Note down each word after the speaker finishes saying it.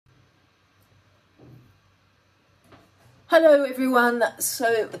Hello everyone,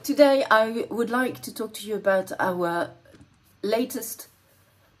 so today I would like to talk to you about our latest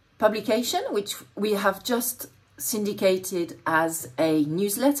publication, which we have just syndicated as a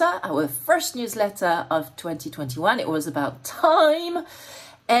newsletter, our first newsletter of 2021. It was about time,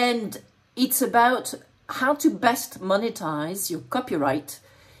 and it's about how to best monetize your copyright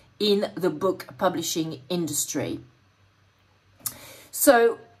in the book publishing industry.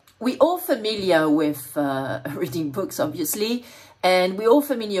 So we're all familiar with reading books, obviously, and we're all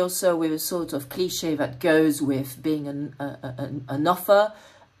familiar also with a sort of cliche that goes with being an author,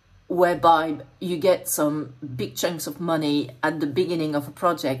 whereby you get some big chunks of money at the beginning of a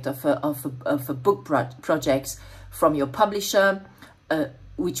project, of a book project from your publisher,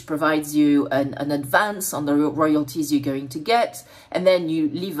 which provides you an advance on the royalties you're going to get, and then you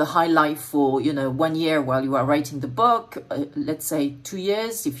live a high life for 1 year while you are writing the book, let's say 2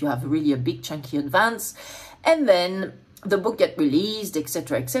 years if you have really a big chunky advance, and then the book get released,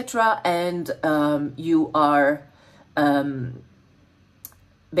 etc., and you are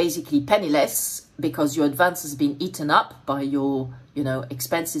basically penniless because your advance has been eaten up by your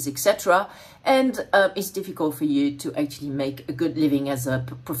expenses, etc., and it's difficult for you to actually make a good living as a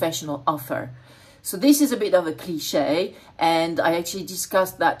professional author. So this is a bit of a cliche, and I actually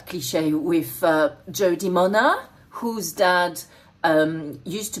discussed that cliche with Joe DiMona, whose dad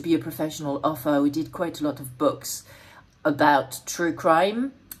used to be a professional author. We did quite a lot of books about true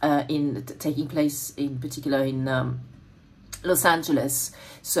crime taking place in particular in Los Angeles.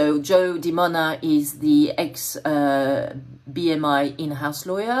 So Joe DiMona is the ex-BMI in-house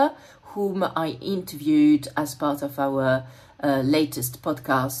lawyer whom I interviewed as part of our latest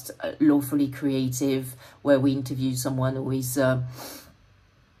podcast, Lawfully Creative, where we interview someone who is a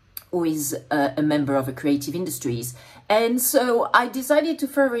member of a creative industries. And so I decided to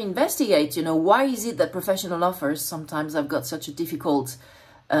further investigate, why is it that professional authors sometimes have got such a difficult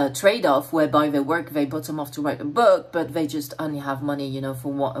trade-off, whereby they work very bottom off to write a book, but they just only have money,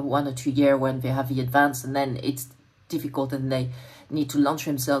 for 1 or 2 years when they have the advance, and then it's difficult and they need to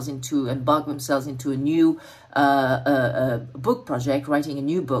embark themselves into a new book project, writing a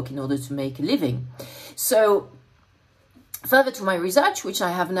new book in order to make a living. So further to my research, which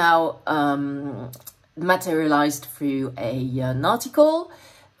I have now materialized through an article,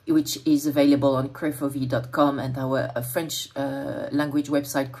 which is available on Crefovi.com and our French language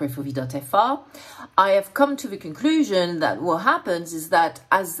website, crefovi.fr. I have come to the conclusion that what happens is that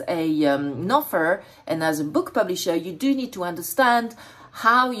as an author and as a book publisher, you do need to understand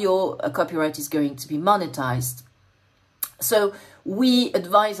how your copyright is going to be monetized. So we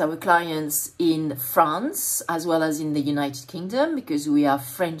advise our clients in France as well as in the United Kingdom, because we are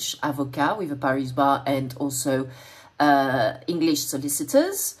French avocats with a Paris bar and also English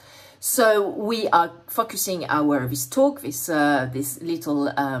solicitors. So we are focusing this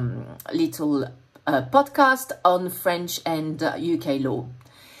little podcast on French and UK law.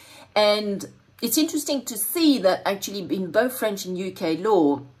 And it's interesting to see that actually in both French and UK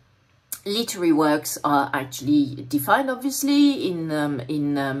law, literary works are actually defined, obviously, in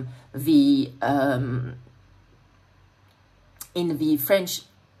the French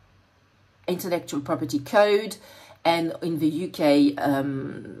Intellectual Property Code, and in the UK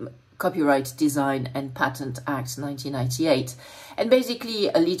Copyright Design and Patent Act 1998. And basically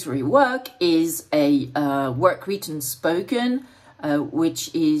a literary work is a work written, spoken,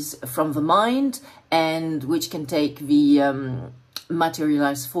 which is from the mind, and which can take the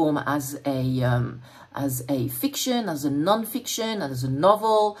materialized form as a fiction, as a non-fiction, as a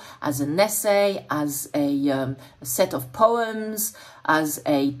novel, as an essay, as a set of poems, as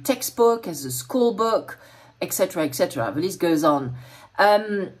a textbook, as a school book, etc., etc. The list goes on.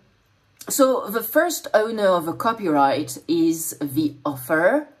 So the first owner of a copyright is the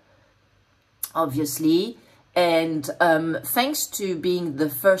author, obviously, and thanks to being the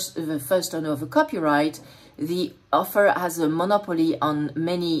first owner of a copyright, the author has a monopoly on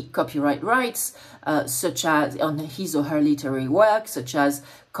many copyright rights, such as on his or her literary work, such as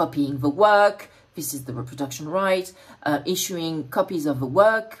copying the work, this is the reproduction right, issuing copies of the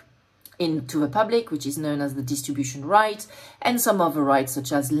work into the public, which is known as the distribution right, and some other rights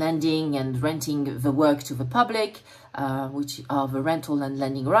such as lending and renting the work to the public, which are the rental and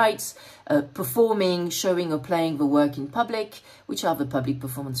lending rights, performing, showing or playing the work in public, which are the public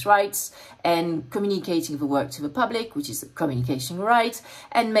performance rights, and communicating the work to the public, which is the communication right,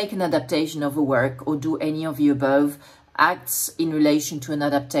 and make an adaptation of the work or do any of the above acts in relation to an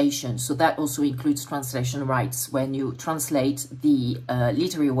adaptation. So that also includes translation rights when you translate the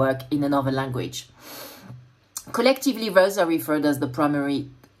literary work in another language. Collectively, those are referred as the primary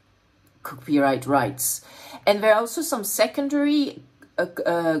copyright rights. And there are also some secondary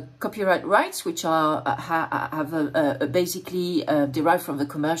copyright rights, which are basically derived from the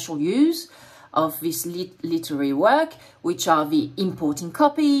commercial use of this literary work, which are the importing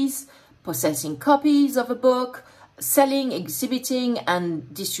copies, possessing copies of a book, selling, exhibiting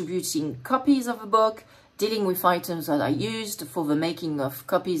and distributing copies of a book, dealing with items that are used for the making of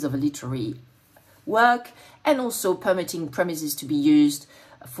copies of a literary work, and also permitting premises to be used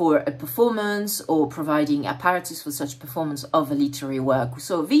for a performance or providing apparatus for such performance of a literary work.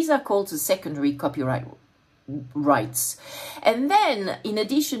 So these are called the secondary copyright rights. And then, in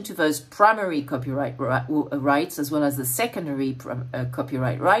addition to those primary copyright rights, as well as the secondary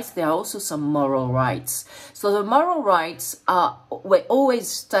copyright rights, there are also some moral rights. So the moral rights will always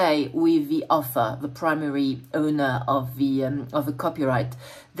stay with the author, the primary owner of the copyright.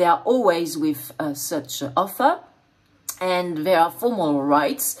 They are always with such author. And there are formal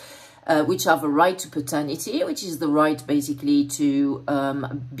rights, which are the right to paternity, which is the right basically to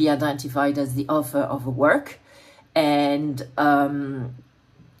be identified as the author of a work, and the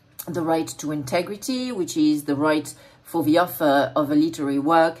right to integrity, which is the right for the author of a literary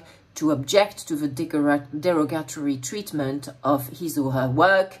work to object to the derogatory treatment of his or her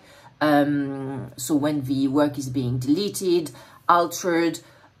work. So when the work is being deleted, altered,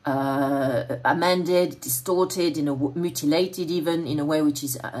 amended, distorted, mutilated, even in a way which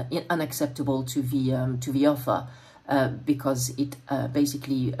is unacceptable to the author, because it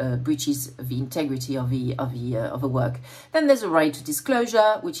basically breaches the integrity of the work. Then there's a right to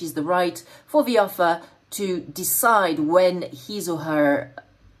disclosure, which is the right for the author to decide when his or her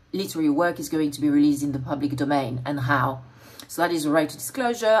literary work is going to be released in the public domain and how. So that is the right to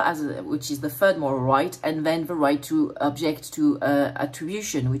disclosure, which is the third moral right, and then the right to object to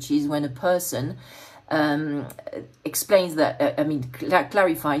attribution, which is when a person explains that,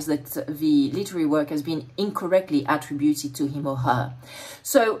 clarifies that the literary work has been incorrectly attributed to him or her.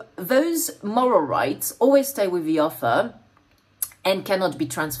 So those moral rights always stay with the author and cannot be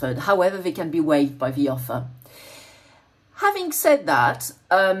transferred. However, they can be waived by the author. Having said that,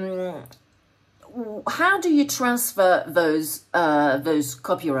 how do you transfer those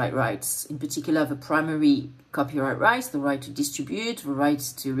copyright rights, in particular the primary copyright rights, the right to distribute, the right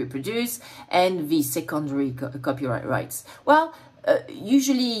to reproduce, and the secondary copyright rights? Well,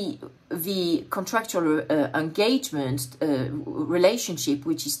 usually the contractual engagement relationship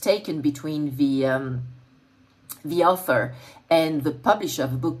which is taken between the author and the publisher,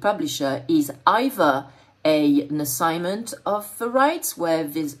 the book publisher, is either an assignment of the rights, where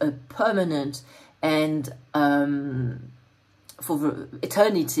there's a permanent and for the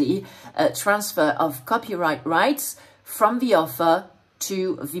eternity transfer of copyright rights from the author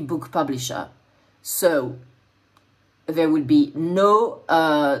to the book publisher. So there will be no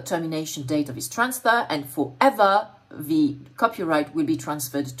termination date of its transfer, and forever the copyright will be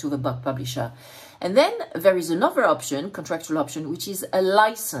transferred to the book publisher. And then there is another option, contractual option, which is a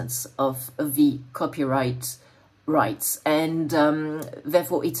license of the copyright rights. And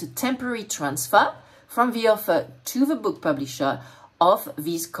therefore, it's a temporary transfer from the author to the book publisher of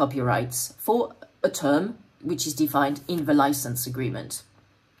these copyrights for a term which is defined in the license agreement.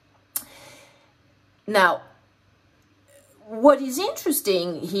 Now, what is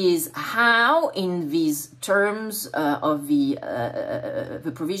interesting is how in these terms of the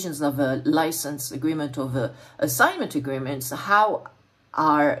provisions of a license agreement or the assignment agreements, how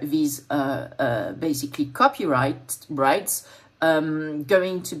are these basically copyright rights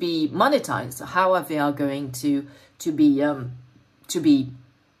going to be monetized? How are they going to be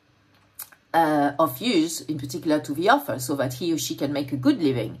of use, in particular to the author, so that he or she can make a good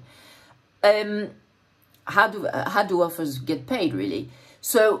living? How do authors get paid, really?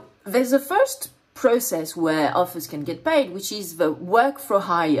 So there's a first process where authors can get paid, which is the work for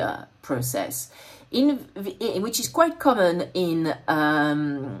hire process, which is quite common in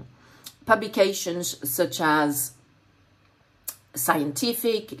publications such as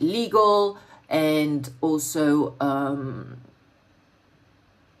scientific, legal, and also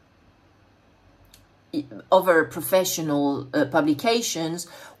other professional publications,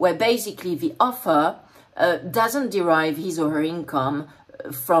 where basically the author doesn't derive his or her income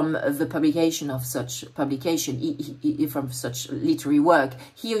from the publication of such publication, from such literary work.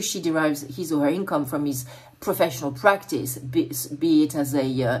 He or she derives his or her income from his professional practice, be it as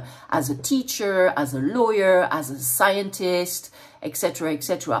a teacher, as a lawyer, as a scientist, etc.,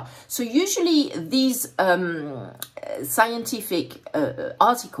 etc. So usually these scientific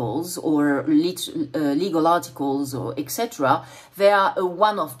articles or legal articles or etc., they are a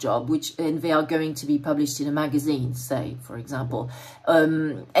one-off job, and they are going to be published in a magazine, say, for example,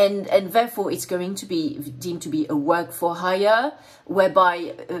 and therefore it's going to be deemed to be a work for hire,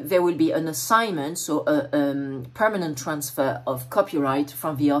 whereby there will be an assignment, so a permanent transfer of copyright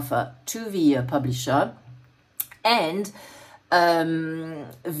from the author to the publisher, and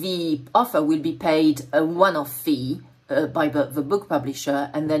the author will be paid a one-off fee by the book publisher,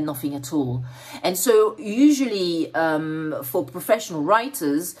 and then nothing at all. And so usually for professional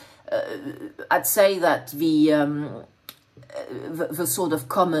writers, I'd say that the sort of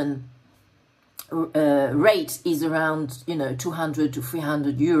common rate is around 200 to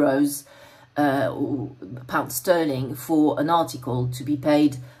 300 euros or pound sterling for an article to be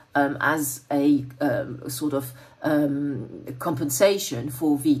paid as a sort of compensation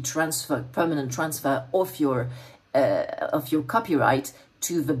for the permanent transfer of your copyright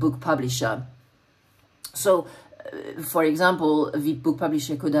to the book publisher. So, for example, the book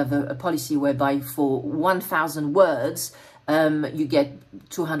publisher could have a policy whereby for 1,000 words you get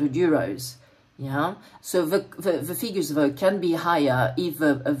 200 euros. Yeah, so the figures though can be higher if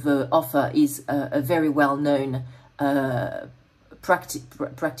the author is a very well-known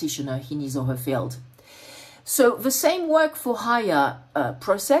practitioner in his or her field. So the same work for hire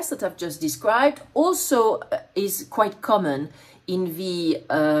process that I've just described also is quite common in the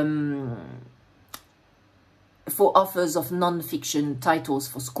for authors of non-fiction titles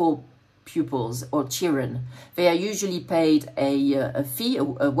for school pupils or children. They are usually paid a fee,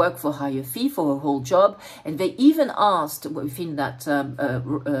 a work for hire fee for a whole job, and they even asked within that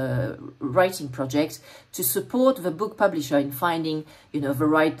writing project to support the book publisher in finding the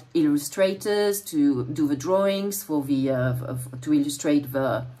right illustrators to do the drawings for the to illustrate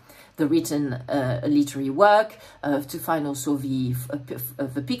the written literary work, to find also the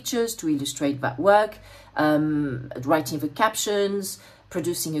pictures to illustrate that work, writing the captions,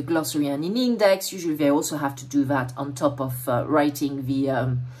 producing a glossary and an index. Usually they also have to do that on top of writing the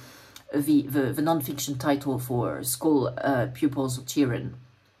non-fiction title for school pupils or children.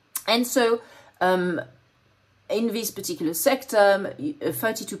 And so in this particular sector, a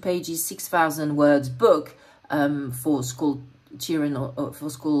 32 pages, 6,000 words book for school children or for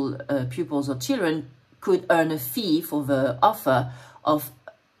school pupils or children could earn a fee for the author of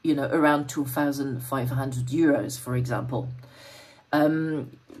around 2,500 euros, for example.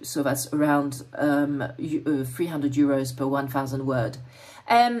 So that's around 300 euros per 1,000 word.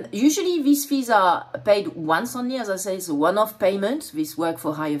 Usually these fees are paid once only, as I say, it's a one-off payment, this work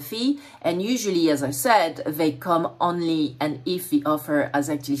for hire fee, and usually, as I said, they come only and if the author has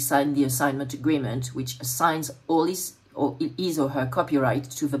actually signed the assignment agreement, which assigns all his or her copyright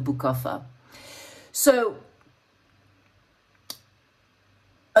to the book author. So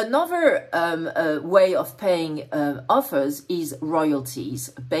another way of paying authors is royalties,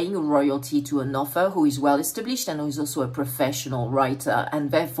 paying a royalty to an author who is well established and who is also a professional writer,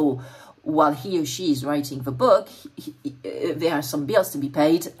 and therefore while he or she is writing the book, there are some bills to be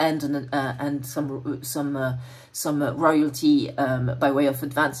paid and some royalty by way of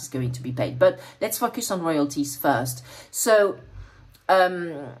advance is going to be paid. But let's focus on royalties first. So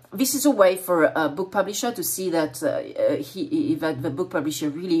this is a way for a book publisher to see that that the book publisher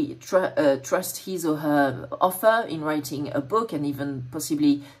really trusts his or her author in writing a book, and even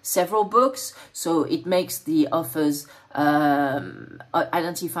possibly several books. So it makes the authors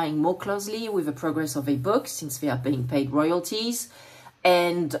identifying more closely with the progress of a book, since they are being paid royalties.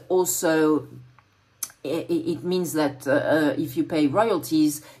 And also it means that if you pay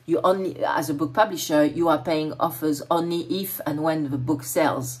royalties, you only, as a book publisher, you are paying authors only if and when the book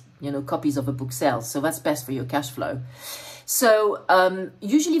sells, copies of a book sells. So that's best for your cash flow. So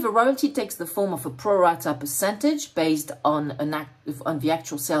usually the royalty takes the form of a pro rata percentage based on the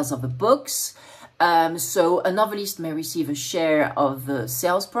actual sales of the books. So a novelist may receive a share of the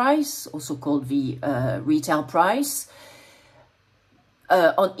sales price, also called the retail price,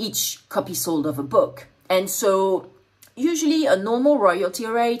 on each copy sold of a book. And so usually a normal royalty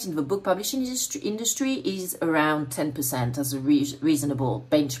rate in the book publishing industry is around 10% as a reasonable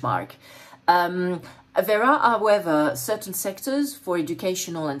benchmark. There are, however, certain sectors for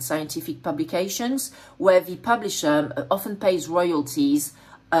educational and scientific publications where the publisher often pays royalties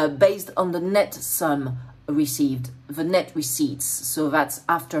based on the net sum received, the net receipts. So that's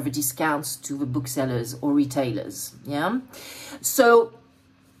after the discounts to the booksellers or retailers. Yeah. So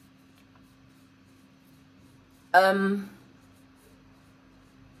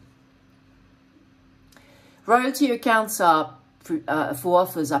royalty accounts are for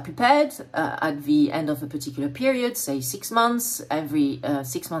offers are prepared at the end of a particular period, say 6 months, every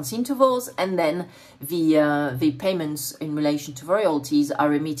 6 months intervals, and then the payments in relation to royalties are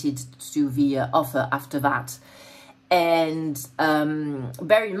remitted to the offer after that. And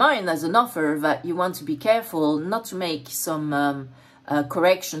bear in mind as an offer that you want to be careful not to make some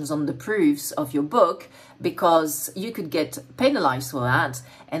corrections on the proofs of your book, because you could get penalized for that,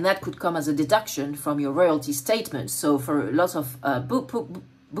 and that could come as a deduction from your royalty statement. So for a lot of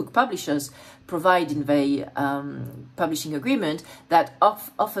book publishers provide in the publishing agreement that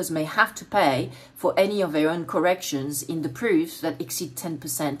authors may have to pay for any of their own corrections in the proofs that exceed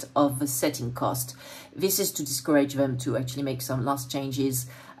 10% of the setting cost. This is to discourage them to actually make some last changes,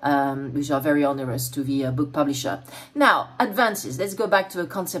 which are very onerous to the book publisher. Now, advances. Let's go back to the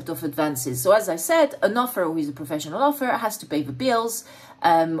concept of advances. So as I said, an author who is a professional author has to pay the bills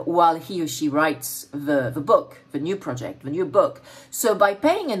while he or she writes the book, the new project, the new book. So by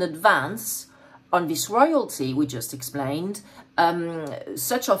paying an advance on this royalty we just explained,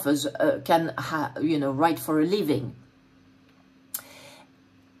 such authors can write for a living.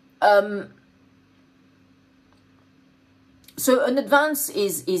 So an advance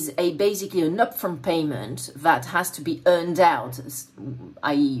is basically an upfront payment that has to be earned out,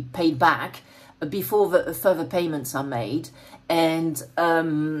 i.e. paid back, before the further payments are made. And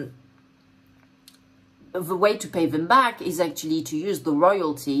the way to pay them back is actually to use the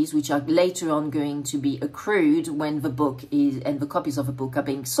royalties, which are later on going to be accrued when the book is, and the copies of the book are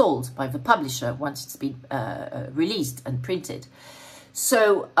being sold by the publisher once it's been released and printed.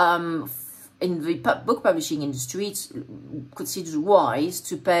 So in the book publishing industry, it's considered wise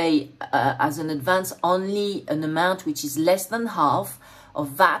to pay as an advance only an amount which is less than half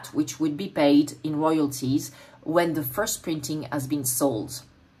of that which would be paid in royalties when the first printing has been sold.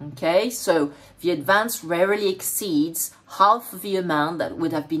 Okay, so the advance rarely exceeds half of the amount that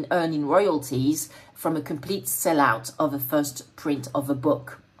would have been earned in royalties from a complete sellout of the first print of a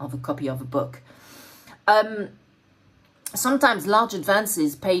book, of a copy of a book. Sometimes large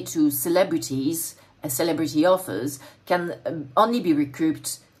advances paid to celebrities, celebrity authors, can only be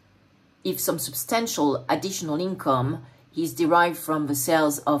recouped if some substantial additional income is derived from the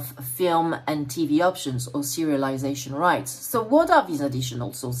sales of film and TV options or serialization rights. So what are these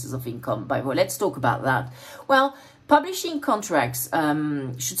additional sources of income? By the way, let's talk about that. Well, publishing contracts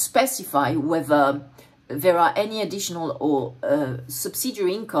should specify whether there are any additional or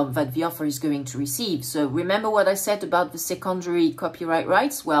subsidiary income that the author is going to receive. So remember what I said about the secondary copyright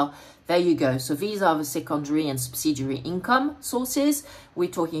rights? Well, there you go. So these are the secondary and subsidiary income sources we're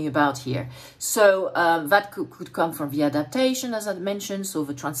talking about here. So that could come from the adaptation, as I mentioned. So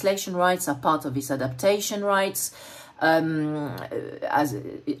the translation rights are part of this adaptation rights. As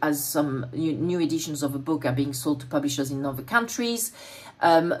some new editions of a book are being sold to publishers in other countries.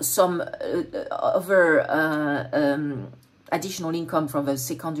 Some other additional income from the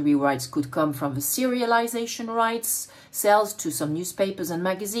secondary rights could come from the serialization rights, sales to some newspapers and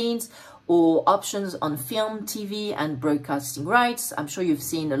magazines, or options on film, TV, and broadcasting rights. I'm sure you've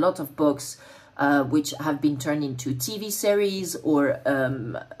seen a lot of books which have been turned into TV series or,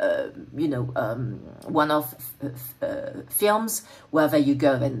 one-off films. Well, there you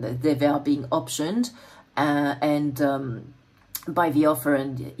go, and they are being optioned by the author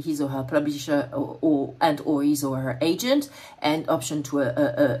and his or her publisher or his or her agent, and option to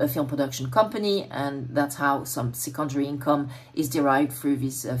a film production company, and that's how some secondary income is derived through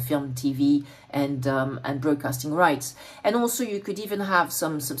this film, TV, and broadcasting rights. And also you could even have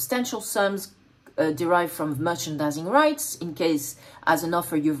some substantial sums derived from merchandising rights, in case as an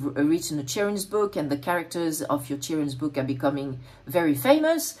author you've written a children's book and the characters of your children's book are becoming very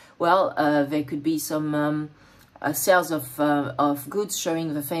famous. Well, there could be some sales of goods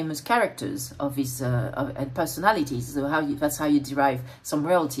showing the famous characters of his and personalities. So that's how you derive some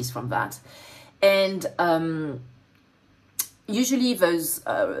royalties from that. And usually those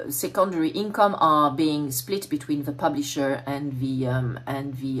secondary income are being split between the publisher and the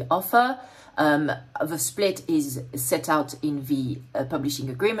author. The split is set out in the publishing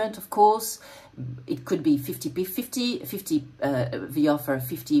agreement, of course. It could be 50-50, 50 the author,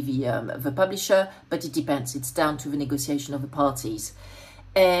 50 the publisher, but it depends. It's down to the negotiation of the parties.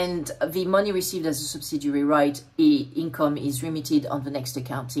 And the money received as a subsidiary right income is remitted on the next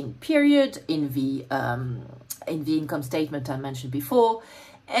accounting period in the income statement I mentioned before.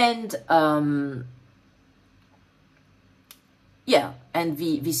 And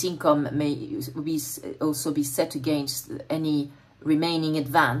this income may also be set against any remaining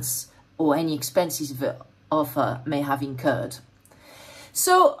advance or any expenses the author may have incurred.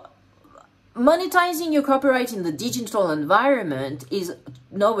 So monetizing your copyright in the digital environment is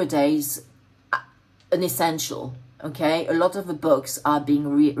nowadays an essential. Okay, a lot of the books are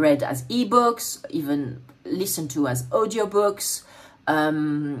being read as ebooks, even listened to as audiobooks.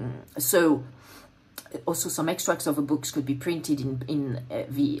 So also some extracts of the books could be printed in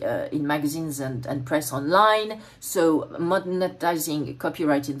magazines and press online. So monetizing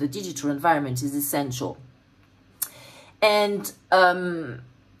copyright in the digital environment is essential. And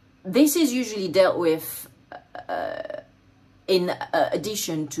this is usually dealt with in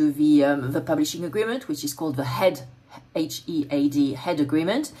addition to the publishing agreement, which is called the HEAD, H-E-A-D, HEAD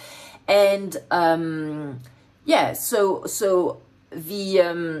agreement. And yeah, so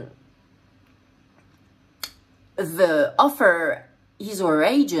the author, his or her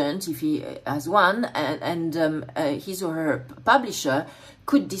agent, if he has one, and his or her publisher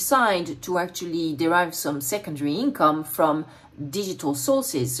could decide to actually derive some secondary income from digital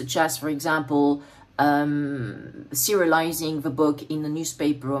sources, such as, for example, serializing the book in a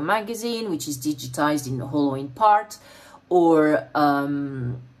newspaper or magazine, which is digitized in whole or in part, or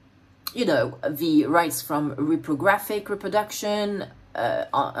you know, the rights from reprographic reproduction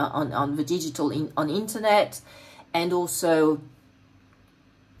on the digital on internet, and also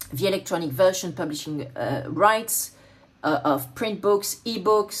the electronic version publishing rights of print books,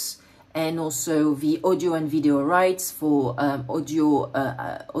 ebooks, and also the audio and video rights for audio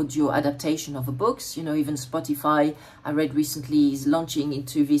adaptation of the books. You know, even Spotify, I read recently, is launching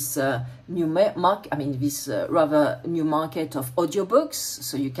into this rather new market of audiobooks.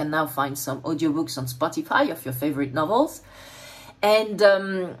 So you can now find some audiobooks on Spotify of your favorite novels. And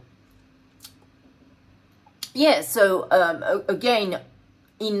yeah, so again,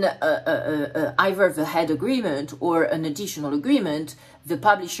 in either the head agreement or an additional agreement, the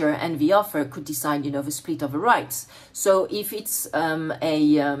publisher and the author could decide, you know, the split of the rights. So if it's a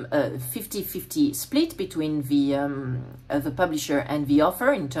 50-50 split between the publisher and the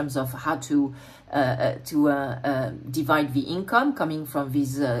author in terms of how to divide the income coming from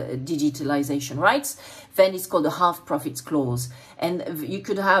these digitalization rights, then it's called a half profits clause. And you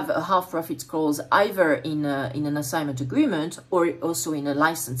could have a half profits clause either in an assignment agreement or also in a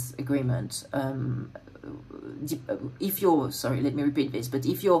license agreement. If your, sorry, let me repeat this, but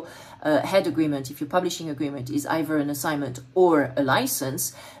if your head agreement, if your publishing agreement is either an assignment or a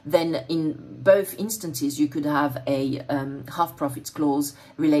license, then in both instances you could have a half profits clause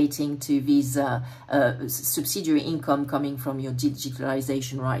relating to these subsidiary income coming from your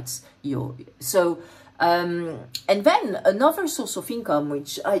digitalization rights. And then another source of income,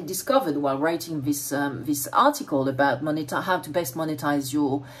 which I discovered while writing this article about how to best monetize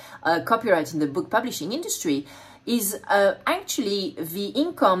your copyright in the book publishing industry, is actually the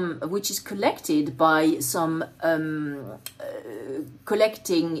income which is collected by some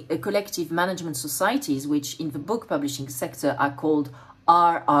collective management societies, which in the book publishing sector are called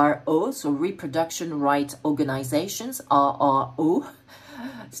RRO, so Reproduction Right Organizations, RRO.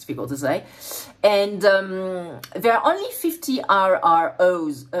 It's difficult to say. And there are only 50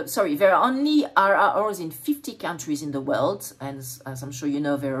 RROs, there are only RROs in 50 countries in the world. And as I'm sure you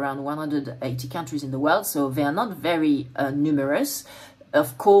know, there are around 180 countries in the world, so they are not very numerous.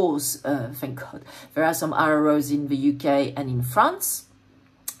 Of course, thank God, there are some RROs in the UK and in France.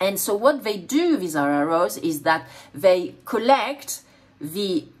 And so what they do, these RROs, is that they collect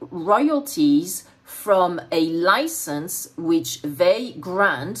the royalties from a license which they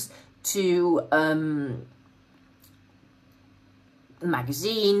grant to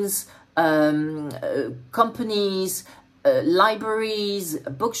magazines, companies, libraries,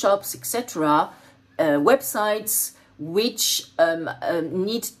 bookshops, etc., websites which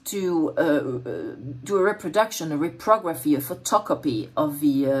need to do a reproduction, a reprography, a photocopy of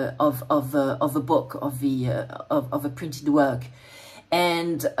a book, of a printed work.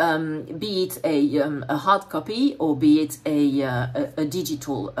 And be it a hard copy or be it a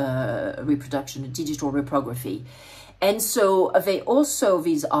digital reproduction, a digital reprography. And so they also,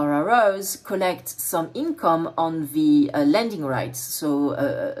 these RROs, collect some income on the lending rights. So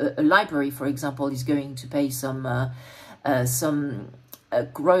a library, for example, is going to pay some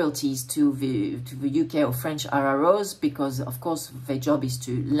royalties to the UK or French RROs, because of course their job is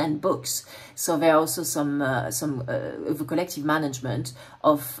to lend books. So there are also some the collective management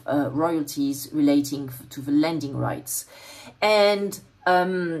of royalties relating to the lending rights. And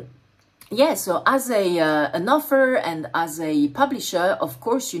yeah, so as an author and as a publisher, of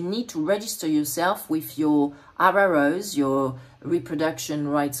course you need to register yourself with your RROs, your reproduction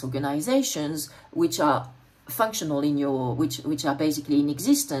rights organizations, which are functional in your, which are basically in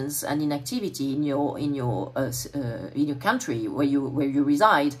existence and in activity in your country where you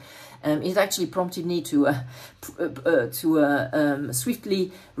reside. It actually prompted me to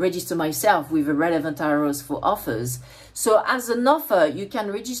swiftly register myself with the relevant arrows for offers. So as an offer, you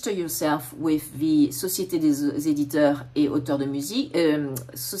can register yourself with the Société des éditeurs et auteurs de musique,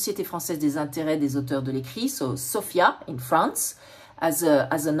 Société française des intérêts des auteurs de l'écrit, so SOFIA in France. As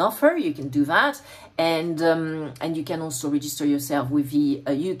an offer, you can do that, and you can also register yourself with the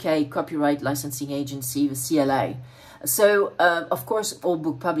UK Copyright Licensing Agency, the CLA. So, of course, all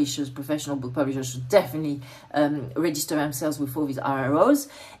book publishers, professional book publishers, should definitely register themselves with all these RROs.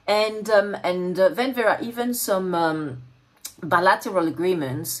 And then there are even some bilateral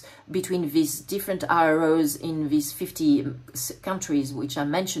agreements between these different RROs in these 50 countries which I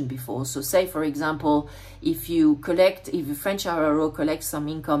mentioned before. So say, for example, if a French RRO collects some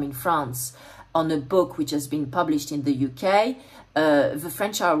income in France on a book which has been published in the UK, the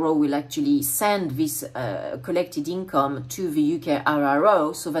French RRO will actually send this collected income to the UK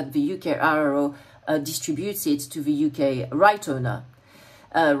RRO so that the UK RRO distributes it to the UK right holder.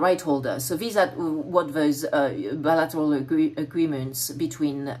 So these are what those bilateral agreements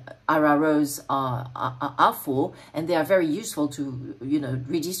between RROs are for, and they are very useful to,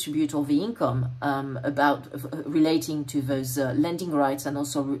 redistribute all the income relating to those lending rights, and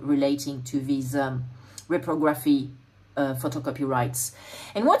also relating to these reprography photocopy rights.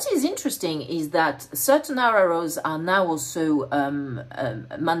 And what is interesting is that certain RROs are now also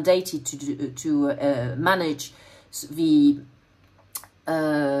mandated to manage the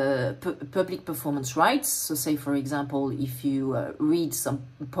public performance rights. So say, for example, if you read some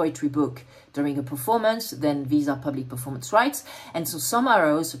poetry book during a performance, then these are public performance rights. And so some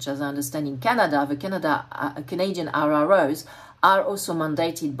RROs, such as I understand in Canada, the Canadian RROs are also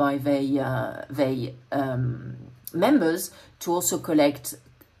mandated by the members to also collect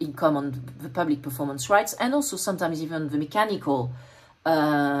income on the public performance rights, and also sometimes even the mechanical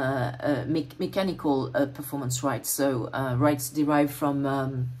performance rights, so rights derived from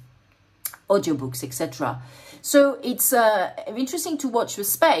audiobooks, etc. So it's interesting to watch the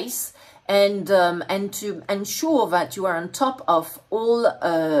space and to ensure that you are on top of all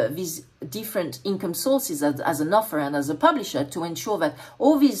these different income sources as an offer and as a publisher, to ensure that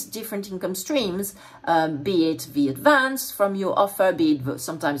all these different income streams, be it the advance from your offer, be it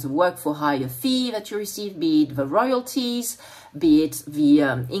sometimes the work for hire fee that you receive, be it the royalties, be it the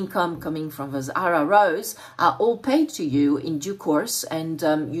income coming from those RROs, are all paid to you in due course, and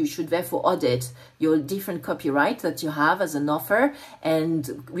you should therefore audit your different copyright that you have as an offer,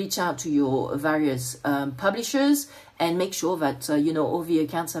 and reach out to your various publishers and make sure that all the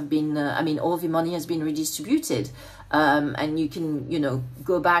accounts have been, all the money has been redistributed. And you can,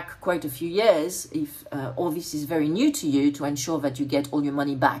 go back quite a few years if all this is very new to you, to ensure that you get all your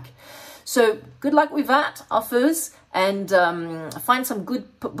money back. So good luck with that, offers, and find some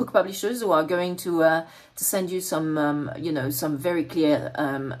good book publishers who are going to send you some, some very clear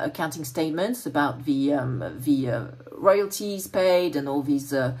accounting statements about the royalties paid and all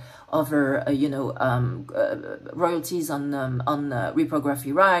these other, royalties on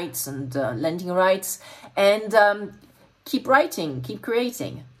reprography rights and lending rights. And keep writing, keep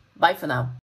creating. Bye for now.